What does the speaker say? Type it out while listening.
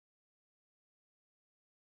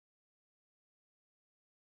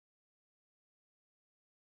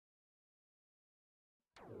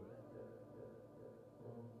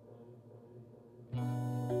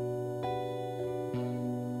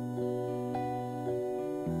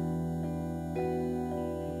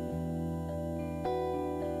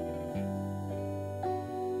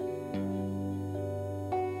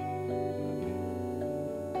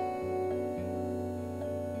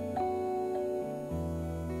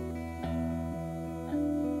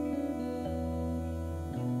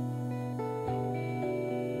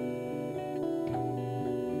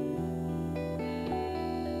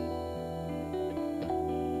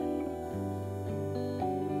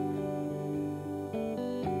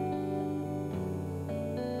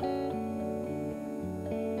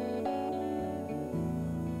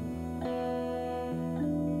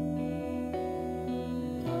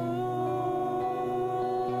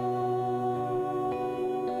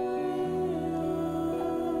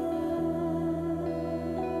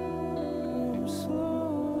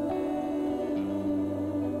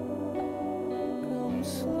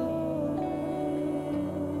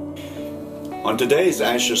On today's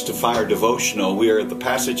Ashes to Fire devotional, we are at the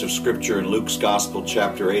passage of Scripture in Luke's Gospel,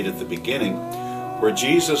 chapter 8 at the beginning, where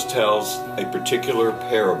Jesus tells a particular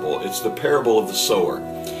parable. It's the parable of the sower.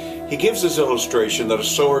 He gives this illustration that a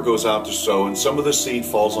sower goes out to sow, and some of the seed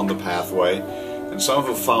falls on the pathway, and some of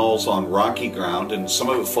it falls on rocky ground, and some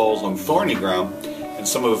of it falls on thorny ground, and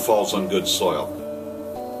some of it falls on good soil.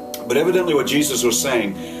 But evidently what Jesus was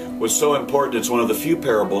saying was so important, it's one of the few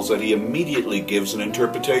parables that he immediately gives an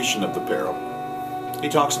interpretation of the parable. He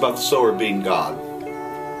talks about the sower being God.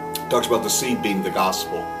 He talks about the seed being the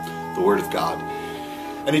gospel, the Word of God.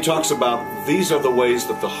 And he talks about these are the ways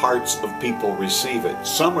that the hearts of people receive it.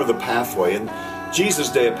 Some are the pathway. In Jesus'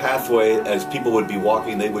 day, a pathway, as people would be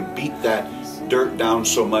walking, they would beat that dirt down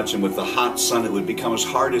so much, and with the hot sun it would become as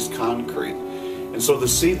hard as concrete. And so the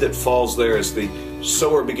seed that falls there, as the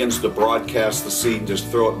sower begins to broadcast the seed, just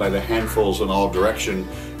throw it by the handfuls in all direction,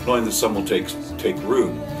 knowing that some will take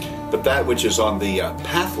root. But that which is on the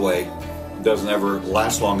pathway doesn't ever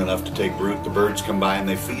last long enough to take root. The birds come by and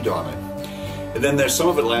they feed on it. And then there's some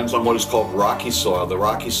of it lands on what is called rocky soil. The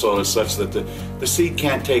rocky soil is such that the seed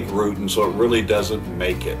can't take root, and so it really doesn't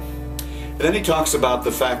make it. And then he talks about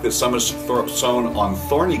the fact that some is sown on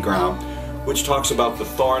thorny ground, which talks about the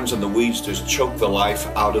thorns and the weeds just choke the life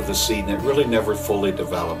out of the seed, and it really never fully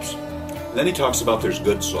develops. And then he talks about there's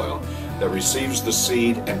good soil that receives the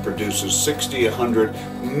seed and produces 60, 100,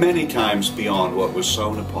 many times beyond what was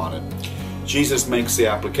sown upon it. Jesus makes the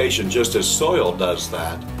application, just as soil does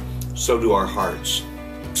that, so do our hearts.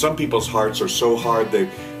 Some people's hearts are so hard,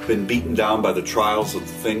 they've been beaten down by the trials of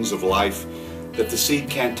the things of life, that the seed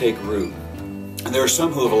can't take root. And there are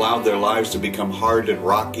some who have allowed their lives to become hard and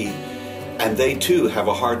rocky, and they too have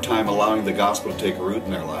a hard time allowing the gospel to take root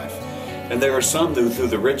in their life. And there are some who, through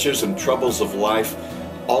the riches and troubles of life,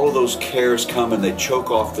 all of those cares come and they choke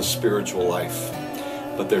off the spiritual life.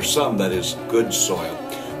 But there's some that is good soil.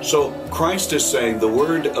 So Christ is saying the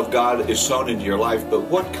Word of God is sown into your life, but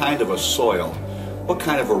what kind of a soil, what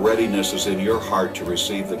kind of a readiness is in your heart to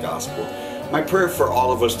receive the gospel? My prayer for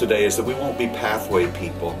all of us today is that we won't be pathway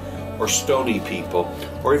people, or stony people,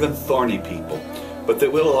 or even thorny people, but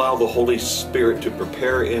that we'll allow the Holy Spirit to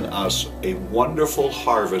prepare in us a wonderful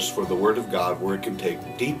harvest for the Word of God, where it can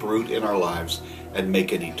take deep root in our lives and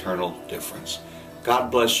make an eternal difference.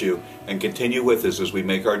 God bless you, and continue with us as we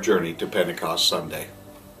make our journey to Pentecost Sunday.